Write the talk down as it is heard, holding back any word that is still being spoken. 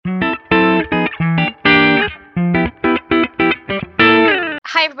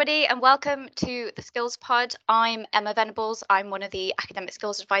everybody, and welcome to the Skills Pod. I'm Emma Venables. I'm one of the academic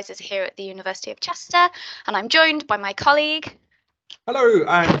skills advisors here at the University of Chester, and I'm joined by my colleague. Hello,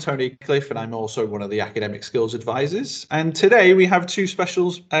 I'm Tony Cliffe, and I'm also one of the academic skills advisors. And today we have two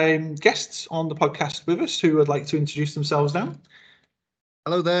special guests on the podcast with us who would like to introduce themselves now.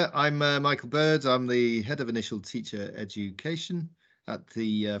 Hello there, I'm Michael Bird. I'm the Head of Initial Teacher Education at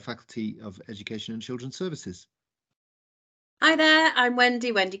the Faculty of Education and Children's Services. Hi there, I'm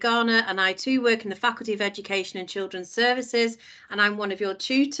Wendy Garner, and I too work in the Faculty of Education and Children's Services, and I'm one of your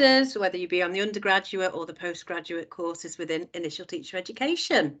tutors, whether you be on the undergraduate or the postgraduate courses within Initial Teacher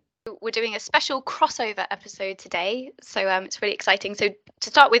Education. We're doing a special crossover episode today, so it's really exciting. So to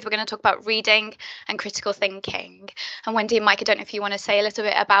start with, we're going to talk about reading and critical thinking. And Wendy and Mike, I don't know if you want to say a little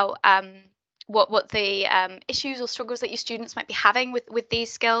bit about what the issues or struggles that your students might be having with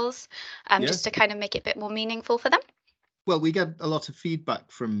these skills, just to kind of make it a bit more meaningful for them. Well, we get a lot of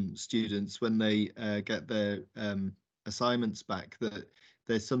feedback from students when they get their assignments back that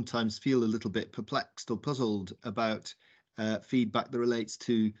they sometimes feel a little bit perplexed or puzzled about feedback that relates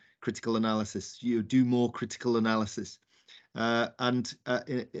to critical analysis. You do more critical analysis. And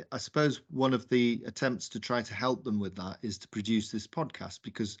I suppose one of the attempts to try to help them with that is to produce this podcast,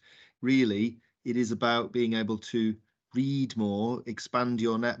 because really it is about being able to read more, expand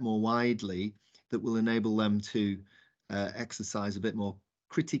your net more widely, that will enable them to exercise a bit more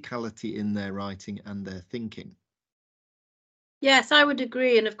criticality in their writing and their thinking. Yes, I would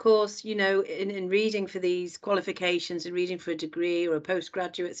agree. And of course, you know, in reading for these qualifications and reading for a degree or a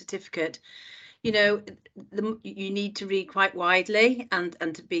postgraduate certificate, you know, you need to read quite widely and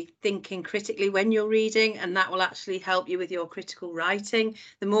to be thinking critically when you're reading, and that will actually help you with your critical writing.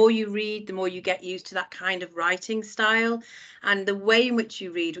 The more you read, the more you get used to that kind of writing style, and the way in which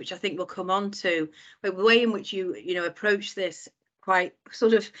you read, which I think we'll come on to, but the way in which you approach this quite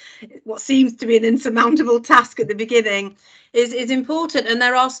sort of what seems to be an insurmountable task at the beginning is important, and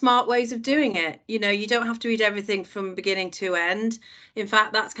there are smart ways of doing it. You know, you don't have to read everything from beginning to end. In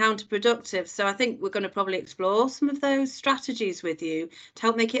fact, that's counterproductive. So I think we're going to probably explore some of those strategies with you to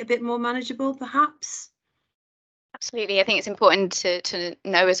help make it a bit more manageable, perhaps. Absolutely. I think it's important to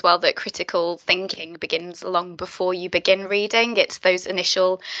know as well that critical thinking begins long before you begin reading. It's those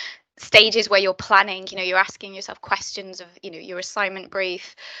initial stages where you're planning, you know, you're asking yourself questions of, you know, your assignment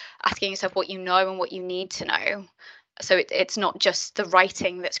brief, asking yourself what you know and what you need to know. So it's not just the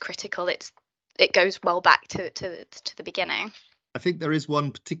writing that's critical, it goes well back to the beginning. I think there is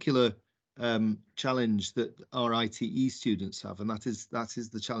one particular challenge that our ITE students have, and that is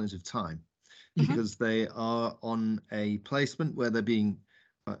the challenge of time, because they are on a placement where they're being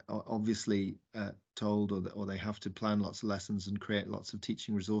obviously told, or they have to plan lots of lessons and create lots of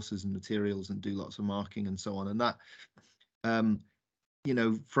teaching resources and materials and do lots of marking and so on. And that, you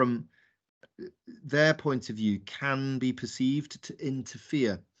know, from their point of view, can be perceived to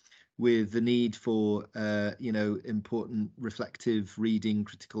interfere with the need for, you know, important reflective reading,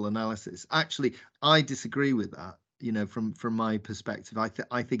 critical analysis. Actually, I disagree with that. You know, from my perspective,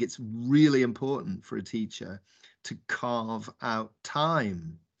 I think it's really important for a teacher to carve out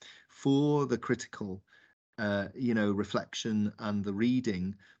time for the critical, you know, reflection and the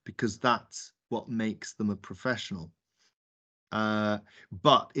reading, because that's what makes them a professional.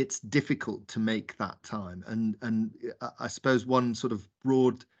 But it's difficult to make that time. And I suppose one sort of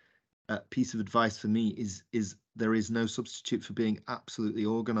broad piece of advice for me is there is no substitute for being absolutely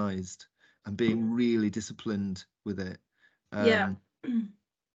organized and being really disciplined with it. Yeah.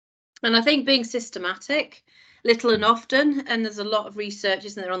 And I think being systematic, little and often, and there's a lot of research,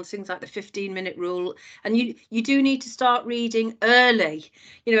 isn't there, on things like the 15-minute rule, and you do need to start reading early.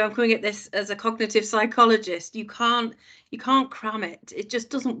 You know, I'm coming at this as a cognitive psychologist. You can't cram it. It just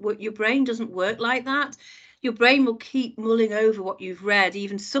doesn't work. Your brain doesn't work like that. Your brain will keep mulling over what you've read,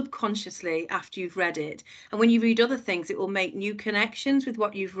 even subconsciously, after you've read it. And when you read other things, it will make new connections with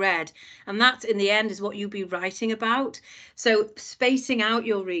what you've read. And that, in the end, is what you'll be writing about. So spacing out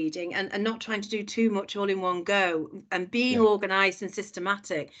your reading and not trying to do too much all in one go, and being organised and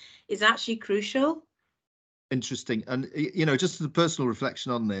systematic is actually crucial. Interesting. And, you know, just as a personal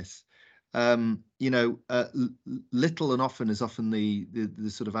reflection on this, you know, little and often is often the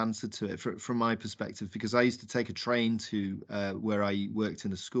sort of answer to it from my perspective, because I used to take a train to where I worked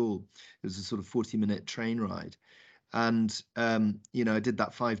in a school. It was a sort of 40-minute train ride, and you know, I did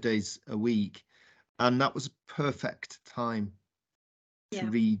that 5 days a week, and that was a perfect time to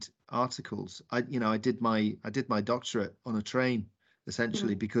read articles. I did my doctorate on a train,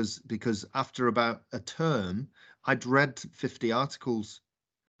 essentially, because after about a term I'd read 50 articles.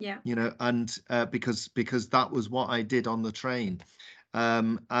 Yeah, you know, and because that was what I did on the train.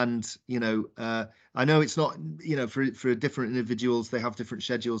 And I know it's not, for different individuals, they have different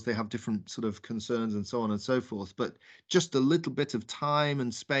schedules, they have different sort of concerns and so on and so forth, but just a little bit of time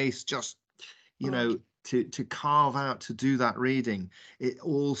and space, just to carve out to do that reading, it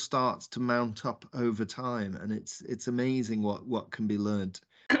all starts to mount up over time, and it's amazing what can be learned.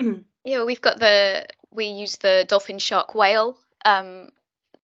 Yeah, we use the dolphin, shark, whale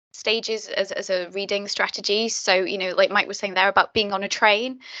stages as a reading strategy. So, like Mike was saying there about being on a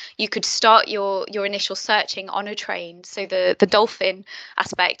train, you could start your initial searching on a train. So the dolphin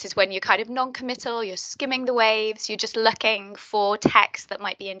aspect is when you're kind of non-committal, you're skimming the waves, you're just looking for text that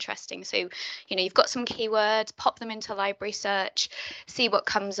might be interesting. So, you've got some keywords, pop them into library search, see what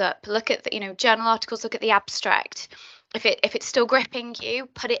comes up, look at the, journal articles, look at the abstract. If it's still gripping you,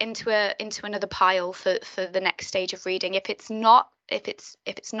 put it into another pile for the next stage of reading. If it's not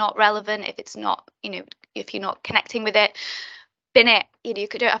relevant, if it's not, if you're not connecting with it, bin it. You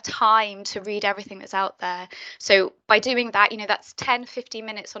don't have time to read everything that's out there. So by doing that, that's 10-15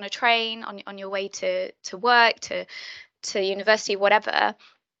 minutes on a train on your way to work, to university, whatever.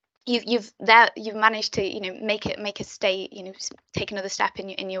 You've managed to make a stay, take another step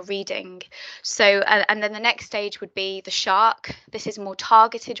in your reading. So and then the next stage would be the shark. This is more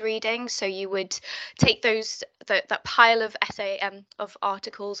targeted reading, so you would take that pile of of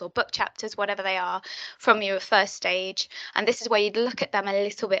articles or book chapters, whatever they are, from your first stage, and this is where you'd look at them a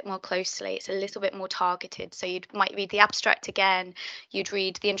little bit more closely. It's a little bit more targeted, so you might read the abstract again, you'd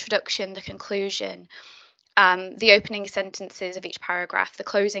read the introduction, the conclusion, the opening sentences of each paragraph, the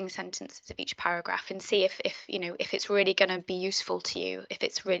closing sentences of each paragraph, and see if it's really going to be useful to you, if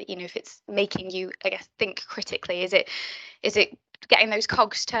it's really, if it's making you, I guess, think critically. Is it getting those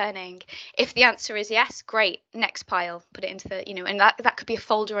cogs turning? If the answer is yes, great, next pile, put it into the, and that could be a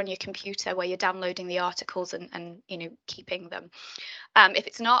folder on your computer where you're downloading the articles and keeping them. If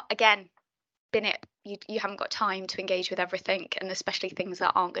it's not, again, bin it. You haven't got time to engage with everything, and especially things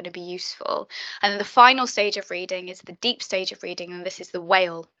that aren't going to be useful. And then the final stage of reading is the deep stage of reading, and this is the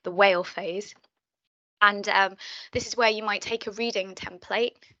whale phase. And this is where you might take a reading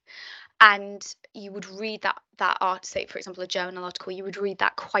template and you would read that art, say for example a journal article, you would read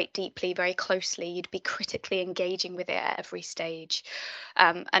that quite deeply, very closely. You'd be critically engaging with it at every stage.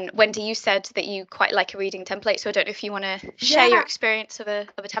 And Wendy, you said that you quite like a reading template, so I don't know if you want to share your experience of a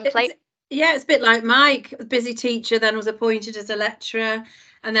template. It's a bit like Mike, a busy teacher, then was appointed as a lecturer,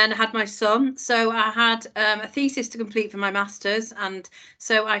 and then I had my son. So I had a thesis to complete for my master's, and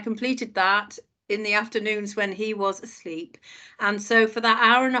so I completed that in the afternoons when he was asleep. And so for that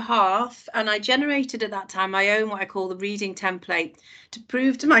hour and a half, and I generated at that time my own, what I call the reading template, to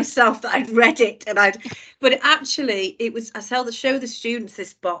prove to myself that I'd read it. But actually it was, I show the students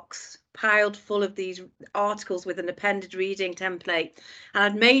this box piled full of these articles with an appended reading template, and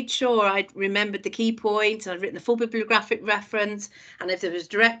I'd made sure I'd remembered the key points, and I'd written the full bibliographic reference, and if there was a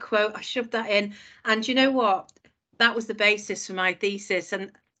direct quote, I shoved that in. And you know what, that was the basis for my thesis,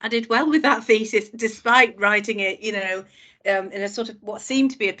 and I did well with that thesis despite writing it in a sort of what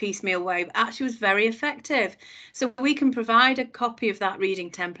seemed to be a piecemeal way, but actually was very effective. So we can provide a copy of that reading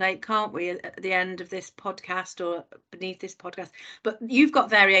template, can't we, at the end of this podcast or beneath this podcast? But you've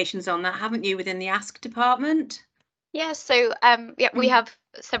got variations on that, haven't you, within the Ask department? Yeah, so we have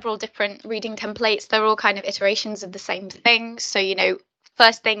several different reading templates. They're all kind of iterations of the same thing. So,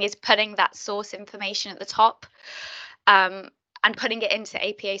 first thing is putting that source information at the top, and putting it into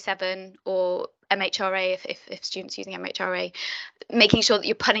APA 7 or MHRA if students using MHRA, making sure that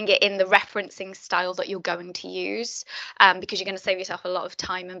you're putting it in the referencing style that you're going to use, because you're going to save yourself a lot of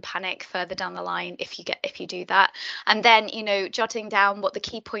time and panic further down the line if you do that. And then jotting down what the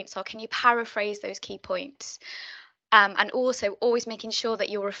key points are. Can you paraphrase those key points? And also always making sure that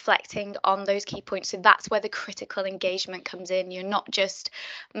you're reflecting on those key points. So that's where the critical engagement comes in. You're not just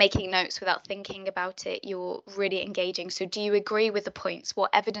making notes without thinking about it. You're really engaging. So do you agree with the points?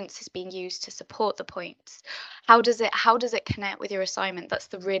 What evidence is being used to support the points? How does it connect with your assignment? That's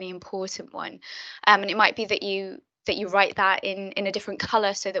the really important one. And it might be that you write that in a different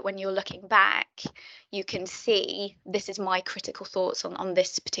color, so that when you're looking back, you can see this is my critical thoughts on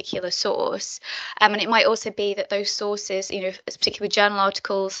this particular source. And it might also be that those sources, particularly with journal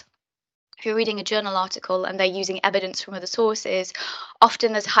articles, if you're reading a journal article and they're using evidence from other sources,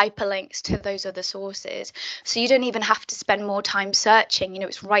 often there's hyperlinks to those other sources. So you don't even have to spend more time searching,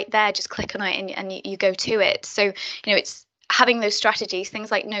 it's right there, just click on it and you go to it. So, it's having those strategies,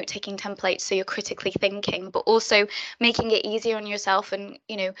 things like note-taking templates, so you're critically thinking, but also making it easier on yourself and,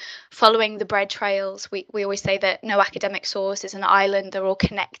 following the bread trails. We always say that no academic source is an island. They're all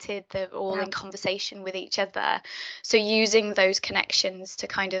connected. They're all in conversation with each other. So using those connections to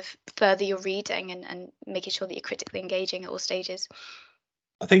kind of further your reading and making sure that you're critically engaging at all stages.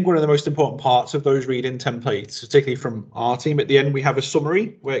 I think one of the most important parts of those reading templates, particularly from our team, at the end we have a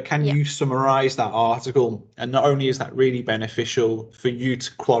summary where can you summarize that article, and not only is that really beneficial for you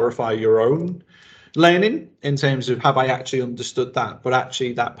to clarify your own learning in terms of have I actually understood that, but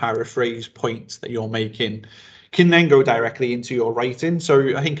actually that paraphrase point that you're making can then go directly into your writing.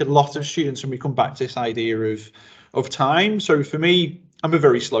 So I think a lot of students, when we come back to this idea of time, so for me, I'm a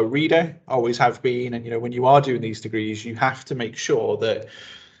very slow reader, always have been. And, when you are doing these degrees, you have to make sure that,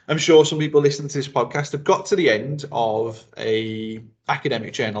 I'm sure some people listening to this podcast have got to the end of a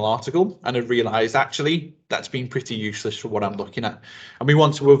academic journal article and have realized actually that's been pretty useless for what I'm looking at. And we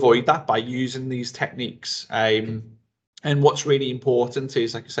want to avoid that by using these techniques. And what's really important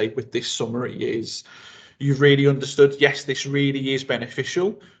is, like I say, with this summary is you've really understood, yes, this really is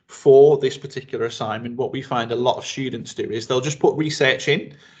beneficial for this particular assignment. What we find a lot of students do is they'll just put research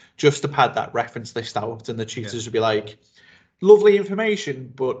in just to pad that reference list out, and the tutors will be like, lovely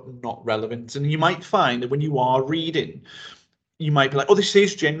information, but not relevant. And you might find that when you are reading, you might be like, oh, this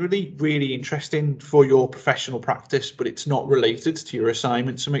is generally really interesting for your professional practice, but it's not related to your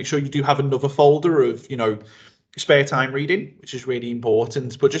assignment. So make sure you do have another folder of, spare time reading, which is really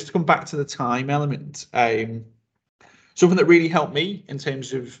important. But just to come back to the time element, something that really helped me in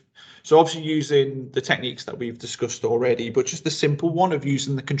terms of, so obviously using the techniques that we've discussed already, but just the simple one of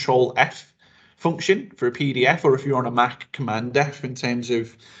using the Control F function for a PDF, or if you're on a Mac, Command F, in terms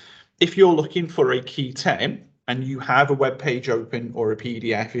of if you're looking for a key term and you have a web page open or a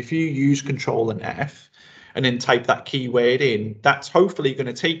PDF, if you use Control and F and then type that keyword in, that's hopefully going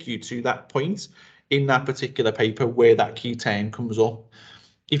to take you to that point in that particular paper where that key term comes up.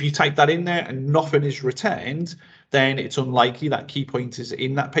 If you type that in there and nothing is returned, then it's unlikely that key point is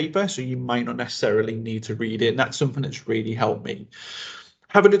in that paper, so you might not necessarily need to read it. And that's something that's really helped me.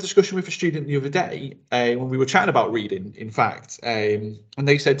 Having a discussion with a student the other day when we were chatting about reading, in fact, and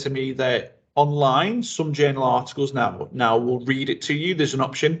they said to me that online, some journal articles now will read it to you. There's an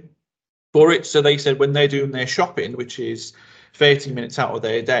option for it. So they said when they're doing their shopping, which is 30 minutes out of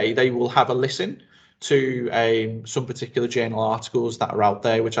their day, they will have a listen to some particular journal articles that are out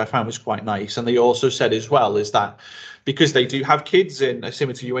there, which I found was quite nice. And they also said as well is that because they do have kids, and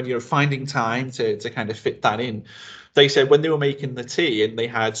similar to you, when you're finding time to kind of fit that in, they said when they were making the tea and they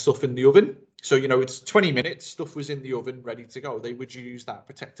had stuff in the oven, so it's 20 minutes, stuff was in the oven ready to go, they would use that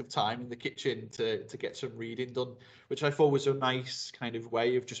protective time in the kitchen to get some reading done, which I thought was a nice kind of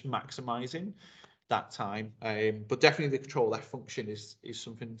way of just maximizing that time. But definitely the Control F function is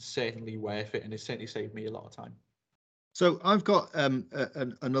something certainly worth it, and it certainly saved me a lot of time. So I've got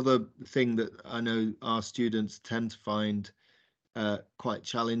another thing that I know our students tend to find quite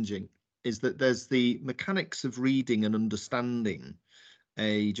challenging, is that there's the mechanics of reading and understanding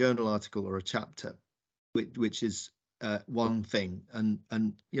a journal article or a chapter, which is one thing, and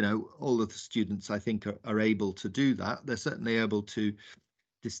all of the students I think are able to do that. They're certainly able to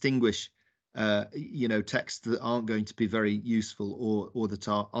distinguish texts that aren't going to be very useful or that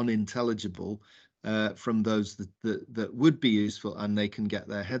are unintelligible from those that would be useful and they can get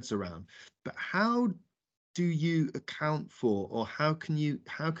their heads around. But how do you account for, or how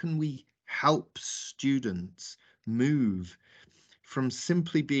can we help students move from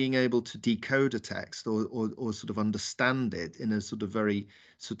simply being able to decode a text or sort of understand it in a sort of very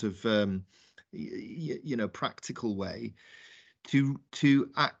sort of practical way to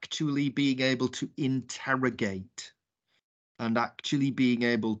actually being able to interrogate and actually being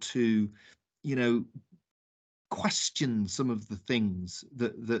able to question some of the things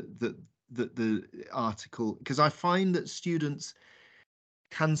that the article, because I find that students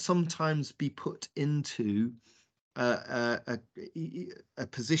can sometimes be put into a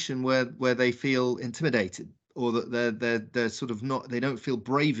position where they feel intimidated, or that they're sort of not, they don't feel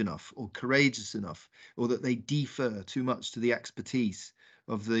brave enough or courageous enough, or that they defer too much to the expertise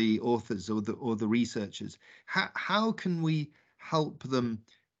of the authors or the researchers. How can we help them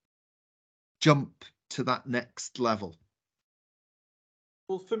jump to that next level?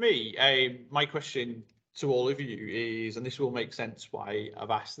 Well, for me, my question to all of you is, and this will make sense why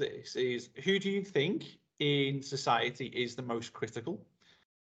I've asked this, is who do you think in society is the most critical?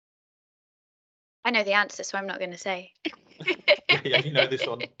 I know the answer, so I'm not going to say. Yeah, you know this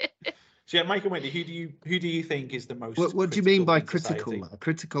one. So yeah, Mike and Wendy, who do you think is the most? What do you mean by critical? critical?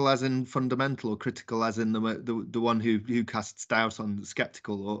 Critical as in fundamental, or critical as in the one who casts doubt on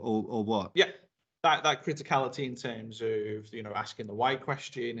skeptical, or what? Yeah, that criticality in terms of, you know, asking the why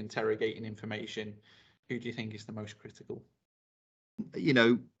question, interrogating information. Who do you think is the most critical? You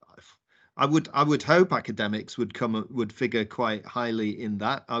know, I would hope academics would figure quite highly in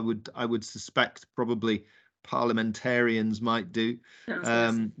that. I would suspect probably parliamentarians might do.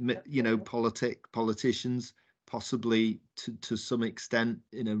 You know, politicians possibly to some extent,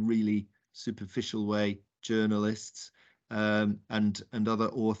 in a really superficial way, journalists, and other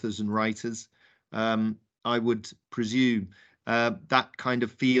authors and writers. I would presume that kind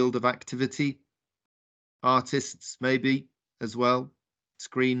of field of activity, artists maybe as well,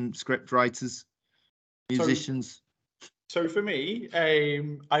 script writers, musicians. So for me,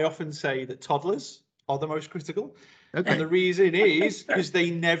 I often say that toddlers are the most critical. Okay. And the reason is because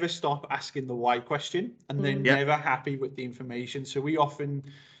they never stop asking the why question, and they're never happy with the information. So we often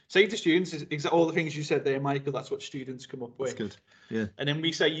say to students, all the things you said there, Michael, that's what students come up with. That's good. Yeah. And then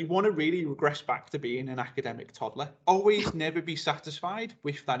we say, you want to really regress back to being an academic toddler. Always never be satisfied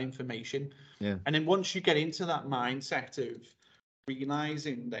with that information. Yeah. And then once you get into that mindset of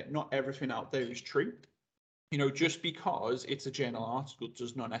realizing that not everything out there is true, you know, just because it's a journal article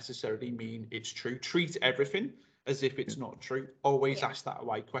does not necessarily mean it's true. Treat everything as if it's not true. Always ask that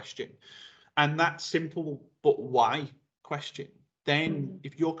why question. And that simple but why question, then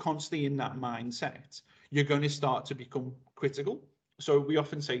if you're constantly in that mindset, you're going to start to become critical. So we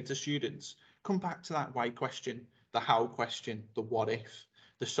often say to students, come back to that why question, the how question, the what if,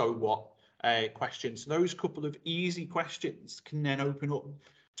 the so what questions. Those couple of easy questions can then open up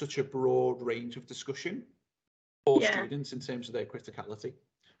such a broad range of discussion for students in terms of their criticality.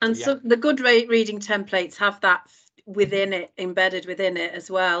 And so the good reading templates have that within it, embedded within it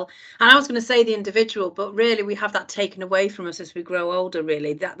as well. And I was going to say the individual, but really we have that taken away from us as we grow older,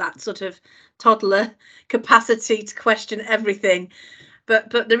 really, that sort of toddler capacity to question everything.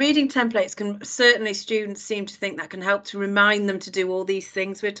 But the reading templates can certainly, students seem to think that can help to remind them to do all these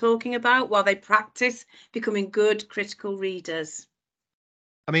things we're talking about while they practice becoming good critical readers.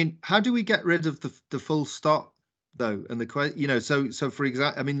 I mean, how do we get rid of the full stop though? And you know, so for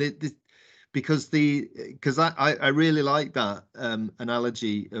example, I mean, because I really like that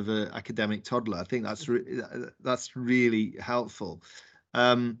analogy of an academic toddler. I think that's really helpful.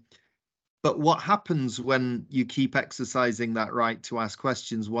 But what happens when you keep exercising that right to ask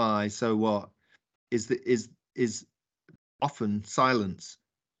questions? Why? So what? Is often silence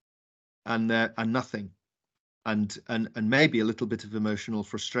and nothing, and maybe a little bit of emotional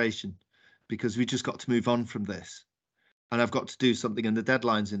frustration, because we just got to move on from this, and I've got to do something, and the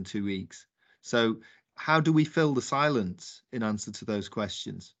deadline's in 2 weeks. So how do we fill the silence in answer to those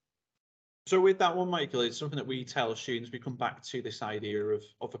questions? So with that one, Michael, it's something that we tell students. We come back to this idea of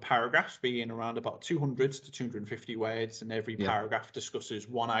a paragraph being around about 200 to 250 words, and every paragraph discusses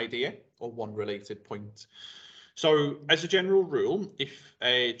one idea or one related point. So as a general rule, if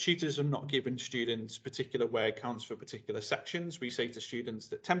tutors are not giving students particular word counts for particular sections, we say to students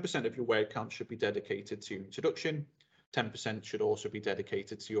that 10% of your word count should be dedicated to introduction, 10% should also be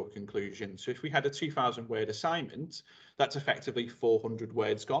dedicated to your conclusion. So if we had a 2,000 word assignment, that's effectively 400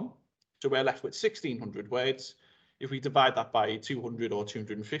 words gone. So we're left with 1,600 words. If we divide that by 200 or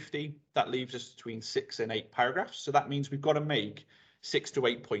 250, that leaves us between 6 and 8 paragraphs. So that means we've got to make 6 to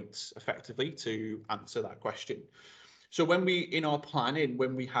 8 points effectively to answer that question. So when we, in our planning,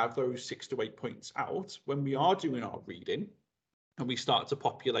 when we have those 6 to 8 points out, when we are doing our reading and we start to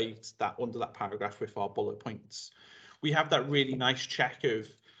populate that under that paragraph with our bullet points, we have that really nice check of,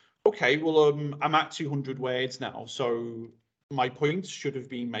 okay, well, I'm at 200 words now. So my points should have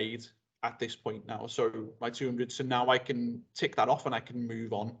been made at this point now. So my 200, so now I can tick that off and I can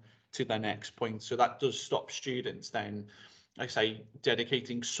move on to the next point. So that does stop students then, I say,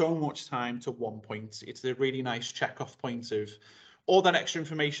 dedicating so much time to one point. It's a really nice check off point of all that extra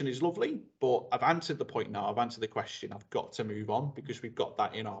information is lovely, but I've answered the point now, I've answered the question, I've got to move on because we've got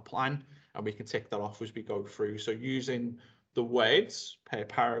that in our plan and we can tick that off as we go through. So using the words per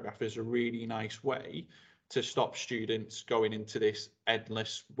paragraph is a really nice way to stop students going into this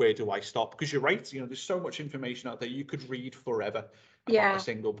endless, where do I stop? Because you're right, you know, there's so much information out there, you could read forever about a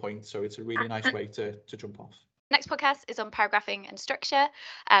single point. So it's a really nice way to jump off. Next podcast is on paragraphing and structure,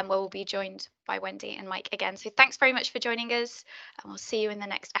 where we'll be joined by Wendy and Mike again. So thanks very much for joining us, and we'll see you in the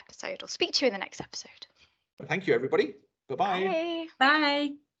next episode, or speak to you in the next episode. Well, thank you, everybody. Bye-bye. Bye. Bye.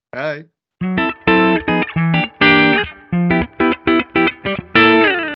 Bye.